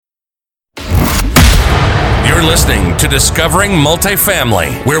You're listening to Discovering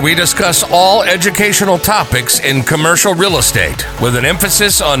Multifamily, where we discuss all educational topics in commercial real estate with an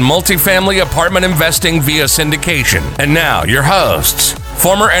emphasis on multifamily apartment investing via syndication. And now, your hosts,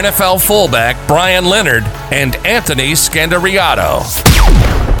 former NFL fullback Brian Leonard and Anthony Scandariato.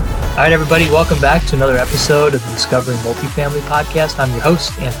 All right, everybody, welcome back to another episode of the Discovering Multifamily podcast. I'm your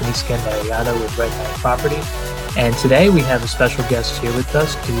host, Anthony Scandariato with Red Knight Property. And today we have a special guest here with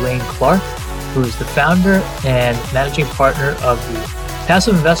us, Dwayne Clark, who is the founder and managing partner of the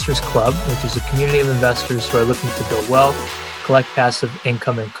Passive Investors Club, which is a community of investors who are looking to build wealth, collect passive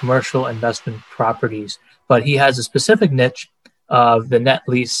income in commercial investment properties. But he has a specific niche of the net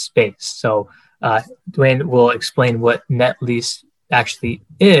lease space. So Dwayne will explain what net lease actually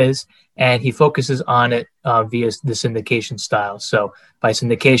is, and he focuses on it via the syndication style. So by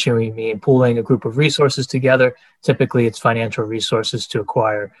syndication, we mean pooling a group of resources together. Typically, it's financial resources to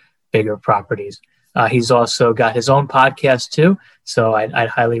acquire bigger properties. He's also got his own podcast too, so I'd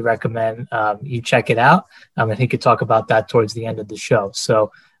highly recommend you check it out. And he could talk about that towards the end of the show.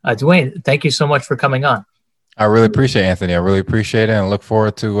 So Dwayne, thank you so much for coming on. I really appreciate it, Anthony. I really appreciate it and look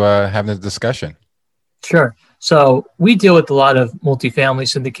forward to having this discussion. Sure. So we deal with a lot of multifamily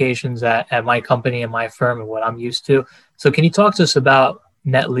syndications at my company and my firm and what I'm used to. So can you talk to us about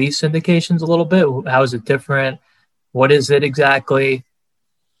net lease syndications a little bit? How is it different? What is it exactly?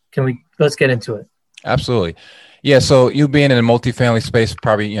 Let's get into it. Absolutely. Yeah. So you being in a multifamily space,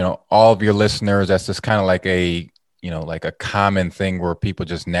 probably, all of your listeners, that's just kind of like a common thing where people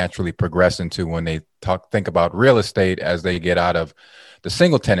just naturally progress into when they think about real estate as they get out of the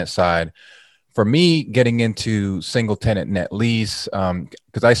single tenant side. For me, getting into single tenant net lease,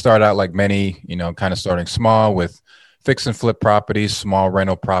 because I started out like many, kind of starting small with fix and flip properties, small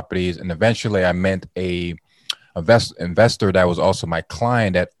rental properties. And eventually I met a investor that was also my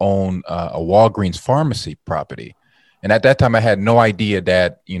client that owned a Walgreens pharmacy property. And at that time, I had no idea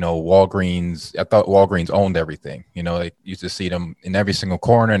that, I thought Walgreens owned everything. I used to see them in every single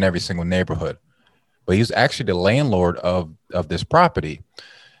corner in every single neighborhood. But he was actually the landlord of this property.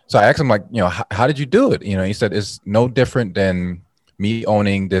 So I asked him, how did you do it? He said, it's no different than me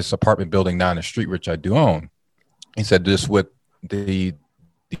owning this apartment building down the street, which I do own. He said, this with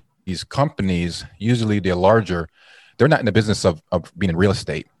these companies, usually they're larger. They're not in the business of being in real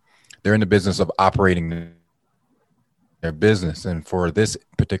estate. They're in the business of operating their business. And for this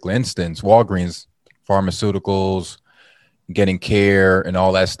particular instance, Walgreens, pharmaceuticals, getting care and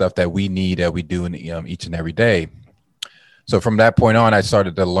all that stuff that we need, that we do in each and every day. So from that point on, I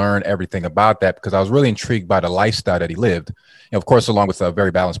started to learn everything about that because I was really intrigued by the lifestyle that he lived. Of course, along with a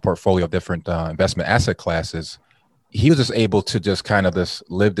very balanced portfolio of different investment asset classes, he was just able to just kind of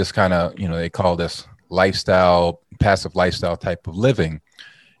live this kind of, they call this lifestyle, passive lifestyle type of living.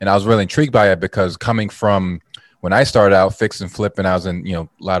 And I was really intrigued by it because coming from when I started out fix and flipping, I was in, a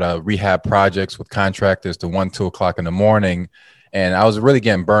lot of rehab projects with contractors to 1, 2 o'clock in the morning. And I was really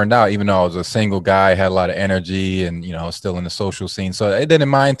getting burned out, even though I was a single guy, had a lot of energy and, I was still in the social scene. So I didn't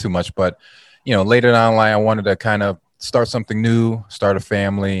mind too much. But, later down the line, I wanted to kind of start something new, start a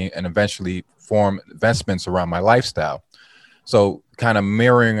family, and eventually form investments around my lifestyle. So kind of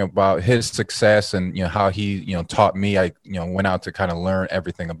mirroring about his success and, how he, taught me, I, went out to kind of learn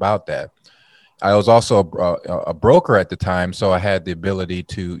everything about that. I was also a broker at the time. So I had the ability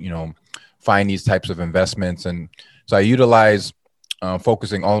to, find these types of investments. And so I utilized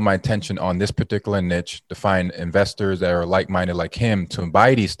focusing all of my attention on this particular niche to find investors that are like-minded like him to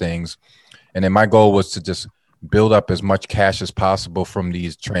buy these things. And then my goal was to just build up as much cash as possible from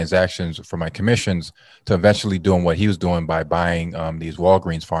these transactions for my commissions to eventually doing what he was doing by buying these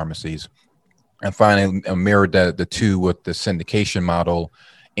Walgreens pharmacies. And finally mirrored the two with the syndication model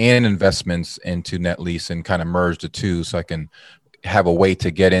and investments into net lease and kind of merge the two so I can have a way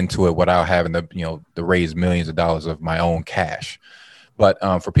to get into it without having to raise millions of dollars of my own cash. But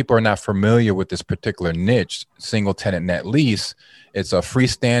for people who are not familiar with this particular niche, single tenant net lease, it's a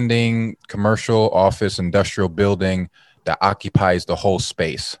freestanding commercial office industrial building that occupies the whole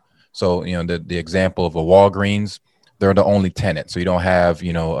space. So, the example of a Walgreens, they're the only tenant. So you don't have,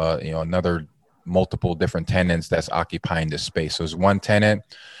 another multiple different tenants that's occupying this space. So it's one tenant.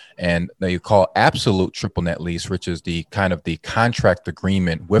 And you call absolute triple net lease, which is the kind of the contract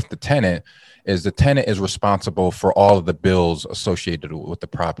agreement with the tenant, is the tenant is responsible for all of the bills associated with the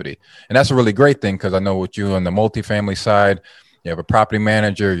property. And that's a really great thing because I know with you on the multifamily side, you have a property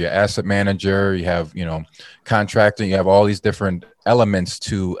manager, your asset manager, you have, contractor, you have all these different elements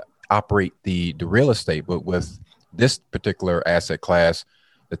to operate the real estate. But with this particular asset class,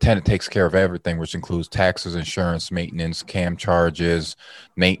 the tenant takes care of everything, which includes taxes, insurance, maintenance, CAM charges,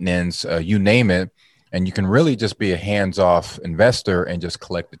 maintenance, you name it. and you can really just be a hands-off investor and just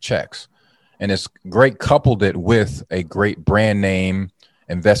collect the checks. And it's great coupled it with a great brand name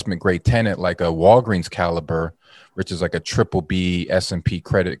investment grade tenant like a Walgreens caliber, which is like a triple B S&P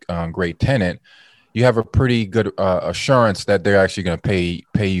credit grade tenant. You have a pretty good assurance that they're actually going to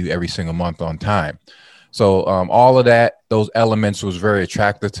pay you every single month on time. So all of that, those elements was very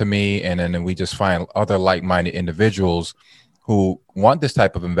attractive to me. And then we just find other like-minded individuals who want this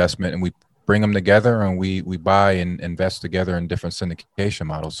type of investment, and we bring them together and we buy and invest together in different syndication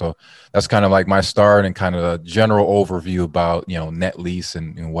models. So that's kind of like my start and kind of a general overview about, net lease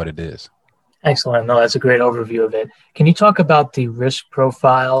and what it is. Excellent. No, that's a great overview of it. Can you talk about the risk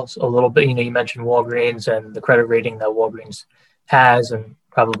profiles a little bit? You mentioned Walgreens and the credit rating that Walgreens has and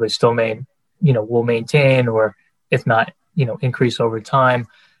probably still will maintain, or if not, increase over time,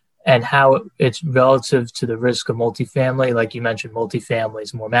 and how it's relative to the risk of multifamily. Like you mentioned, multifamily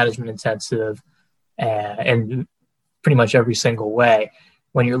is more management intensive and pretty much every single way.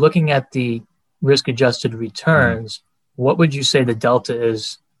 When you're looking at the risk adjusted returns, what would you say the delta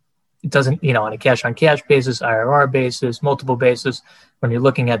is? It doesn't, on a cash on cash basis, IRR basis, multiple basis, when you're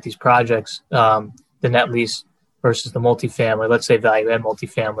looking at these projects, the net lease versus the multifamily, let's say value add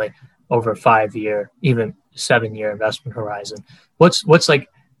multifamily over a 5-year, even 7-year investment horizon. What's like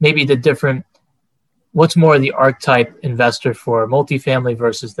maybe what's more the archetype investor for multifamily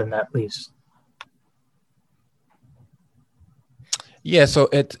versus the net lease? Yeah, so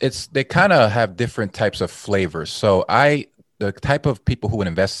they kind of have different types of flavors. So the type of people who would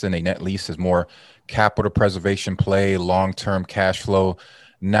invest in a net lease is more capital preservation play, long-term cash flow,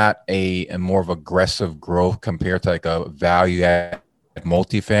 not a more of aggressive growth compared to like a value add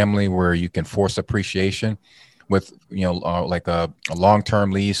multifamily where you can force appreciation. With like a long-term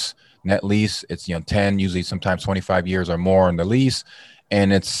lease, net lease, it's 10, usually sometimes 25 years or more in the lease,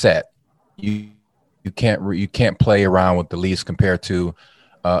 and it's set. You can't play around with the lease compared to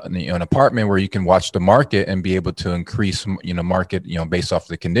an apartment where you can watch the market and be able to increase market based off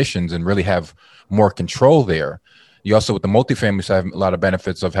the conditions and really have more control there. You also, with the multifamily side, have a lot of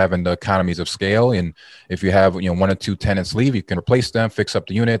benefits of having the economies of scale. And if you have, 1 or 2 tenants leave, you can replace them, fix up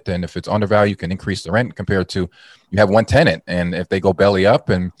the unit. And if it's undervalued, you can increase the rent compared to you have one tenant. And if they go belly up,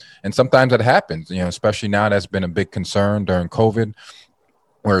 and sometimes that happens, especially now, that's been a big concern during COVID,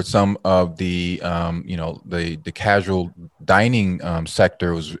 where some of the the casual dining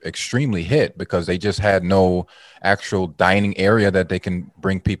sector was extremely hit because they just had no actual dining area that they can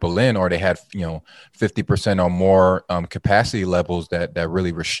bring people in, or they had 50% or more capacity levels that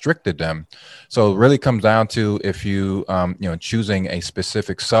really restricted them. So it really comes down to if you choosing a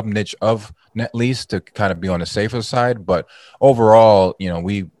specific sub niche of net lease to kind of be on the safer side. But overall,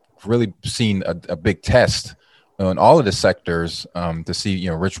 we've really seen a big test in all of the sectors to see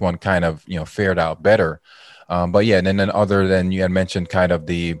which one kind of fared out better. But yeah, and then other than you had mentioned kind of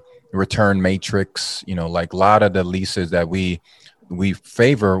the return matrix, like a lot of the leases that we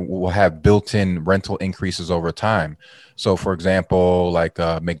favor will have built-in rental increases over time. So for example, like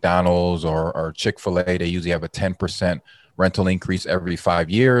McDonald's or Chick-fil-A, they usually have a 10% rental increase every 5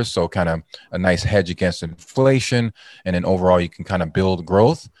 years. So kind of a nice hedge against inflation. And then overall, you can kind of build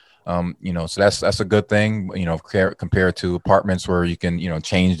growth. So that's a good thing, compared to apartments where you can,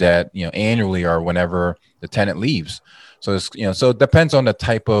 change that, annually or whenever the tenant leaves. So it's, so it depends on the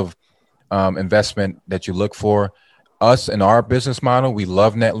type of investment that you look for. Us in our business model, we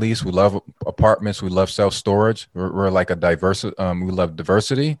love net lease, we love apartments, we love self-storage. We're like we love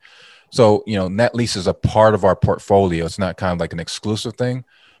diversity. So, net lease is a part of our portfolio. It's not kind of like an exclusive thing.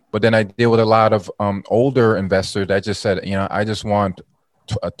 But then I deal with a lot of older investors that just said, I just want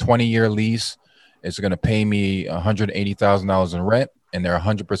a 20-year lease. It's going to pay me $180,000 in rent, and they're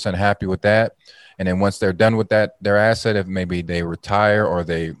 100% happy with that. And then once they're done with that, their asset, if maybe they retire or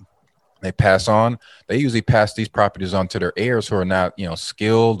they pass on, they usually pass these properties on to their heirs who are not,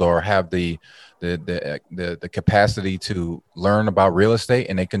 skilled or have the capacity to learn about real estate,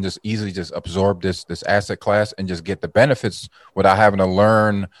 and they can just easily just absorb this asset class and just get the benefits without having to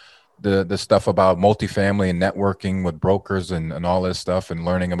learn the stuff about multifamily and networking with brokers and all this stuff and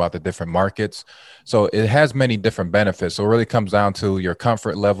learning about the different markets. So it has many different benefits. So it really comes down to your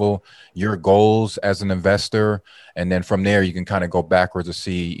comfort level, your goals as an investor. And then from there, you can kind of go backwards to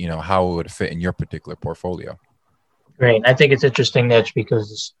see, how it would fit in your particular portfolio. Great. I think it's interesting, Niche,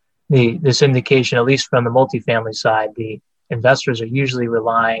 because the syndication, at least from the multifamily side, the investors are usually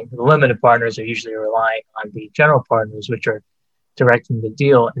the limited partners are usually relying on the general partners, which are directing the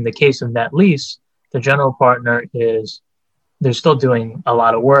deal. In the case of net lease, the general partner they're still doing a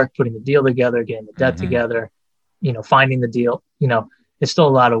lot of work, putting the deal together, getting the debt together, finding the deal, it's still a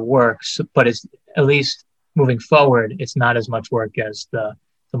lot of work, but it's at least moving forward, it's not as much work as the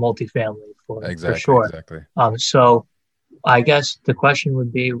multifamily for sure. Exactly. So I guess the question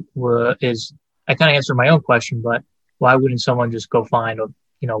would be, is I kind of answered my own question, but why wouldn't someone just go find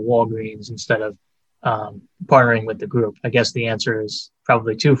Walgreens instead of partnering with the group? I guess the answer is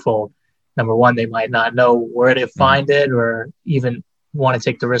probably twofold. Number one, they might not know where to find it or even want to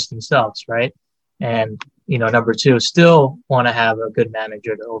take the risk themselves, right? And number two, still want to have a good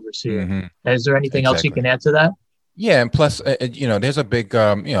manager to oversee it. Is there anything else you can add to that? Yeah, and plus, there's a big,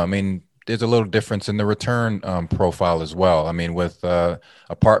 there's a little difference in the return profile as well. I mean, with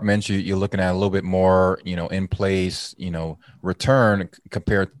apartments, you're looking at a little bit more, in place, return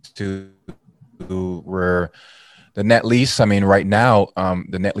compared to where the net lease. I mean, right now,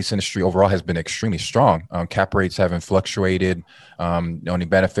 the net lease industry overall has been extremely strong. Cap rates haven't fluctuated. The only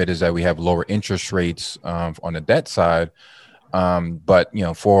benefit is that we have lower interest rates on the debt side. But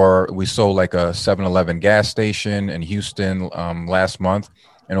we sold like a 7-Eleven gas station in Houston last month,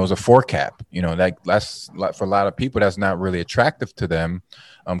 and it was a 4 cap. That's for a lot of people, that's not really attractive to them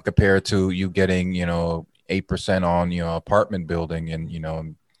compared to you getting 8% on apartment building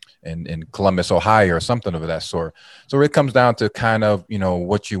in Columbus, Ohio, or something of that sort. So it comes down to kind of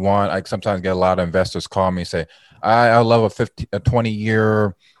what you want. I sometimes get a lot of investors call me and say, I love a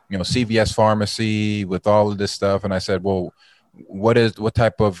 20-year CVS pharmacy with all of this stuff, and I said, well, what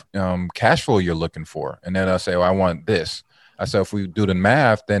type of cash flow you're looking for? And then I'll say, I want this. I said, if we do the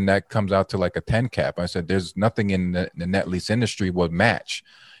math, then that comes out to like a 10 cap. I said, there's nothing in the net lease industry would match.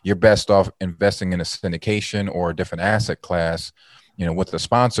 You're best off investing in a syndication or a different asset class, with a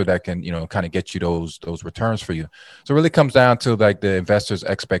sponsor that can, kind of get you those returns for you. So it really comes down to like the investors'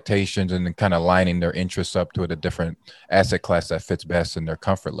 expectations and then kind of lining their interests up to a different asset class that fits best in their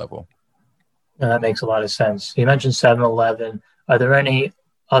comfort level. That makes a lot of sense. You mentioned 7-Eleven. Are there any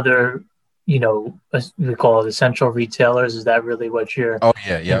other, we call it essential retailers? Is that really what you're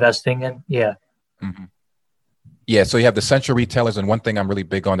investing in? Yeah. Mm-hmm. Yeah. So you have the essential retailers. And one thing I'm really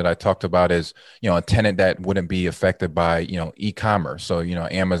big on that I talked about is, a tenant that wouldn't be affected by, e-commerce. So,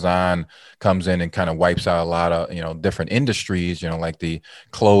 Amazon comes in and kind of wipes out a lot of, different industries, like the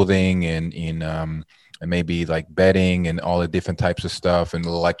clothing and maybe like bedding and all the different types of stuff and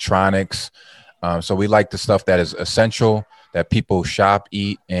electronics. So we like the stuff that is essential, that people shop,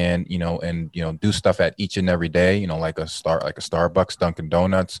 eat, and do stuff at each and every day. Like a Starbucks, Dunkin'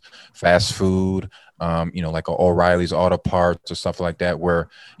 Donuts, fast food. Like a O'Reilly's Auto Parts or stuff like that, where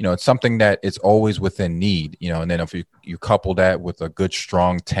it's something that it's always within need. And then if you couple that with a good,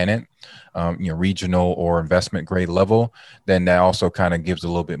 strong tenant, regional or investment grade level, then that also kind of gives a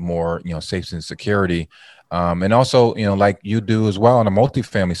little bit more safety and security. And also, like you do as well on the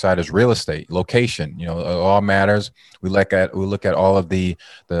multifamily side is real estate, location, it all matters. We look at all of the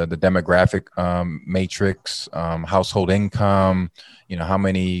demographic matrix, household income, how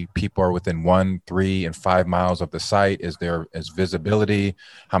many people are within 1, 3, and 5 miles of the site. Is visibility?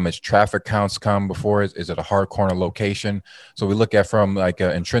 How much traffic counts come before it? Is it a hard corner location? So we look at from like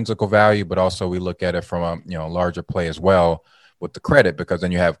an intrinsic value, but also we look at it from a larger play as well with the credit, because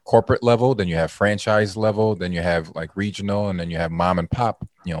then you have corporate level, then you have franchise level, then you have like regional, and then you have mom and pop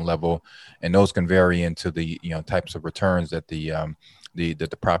level, and those can vary into the types of returns that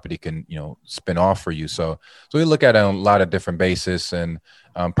the property can spin off for you. So we look at it on a lot of different bases, and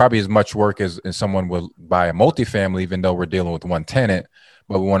probably as much work as someone will buy a multifamily, even though we're dealing with one tenant.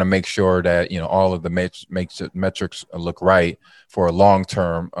 But we want to make sure that all of the metrics look right for a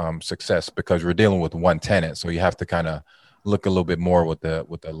long-term success, because we're dealing with one tenant. So you have to kind of look a little bit more with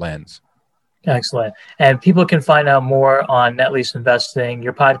the lens. Excellent. And people can find out more on Net Lease Investing.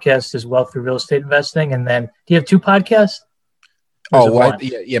 Your podcast is Wealth Through Real Estate Investing, and then do you have 2 podcasts?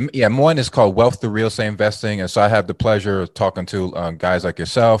 One is called Wealth Through Real Estate Investing, and so I have the pleasure of talking to guys like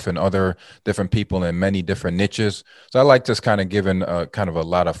yourself and other different people in many different niches. So I like just kind of giving kind of a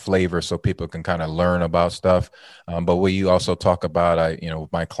lot of flavor so people can kind of learn about stuff. But we also talk about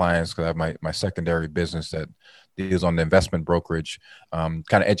with my clients, because I have my secondary business that deals on the investment brokerage, kind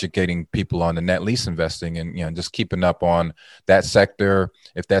of educating people on the net lease investing and just keeping up on that sector,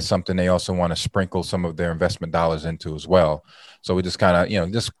 if that's something they also want to sprinkle some of their investment dollars into as well. So we just kind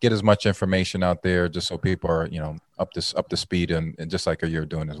of just get as much information out there just so people are up to speed and just like you're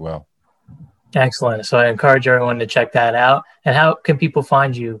doing as well. Excellent. So I encourage everyone to check that out. And how can people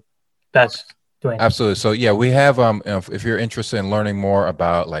find you best, Dwayne? Absolutely. So yeah, we have if you're interested in learning more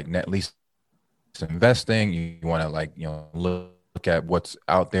about like net lease investing, you want to look at what's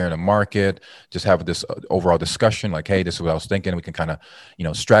out there in the market, just have this overall discussion like, hey, this is what I was thinking. We can kind of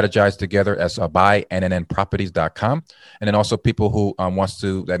strategize together as buy nnproperties.com. And then also people who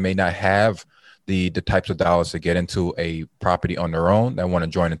that may not have the types of dollars to get into a property on their own that want to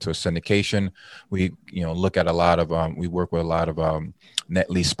join into a syndication. We, look at a lot of, we work with a lot of net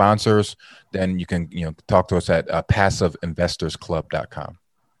lease sponsors. Then you can, talk to us at passiveinvestorsclub.com.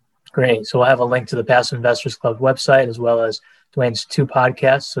 Great. So we'll have a link to the Passive Investors Club website as well as Dwayne's 2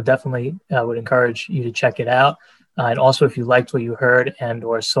 podcasts. So definitely would encourage you to check it out. And also, if you liked what you heard and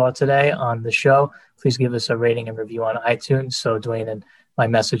or saw today on the show, please give us a rating and review on iTunes so Dwayne and my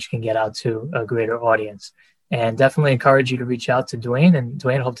message can get out to a greater audience. And definitely encourage you to reach out to Dwayne. And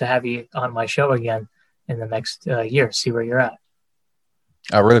Dwayne, hope to have you on my show again in the next year, see where you're at.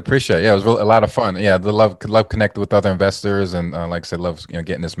 I really appreciate it. Yeah, it was really a lot of fun. Yeah, love connecting with other investors. And like I said, love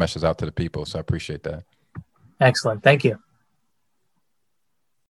getting this message out to the people. So I appreciate that. Excellent. Thank you.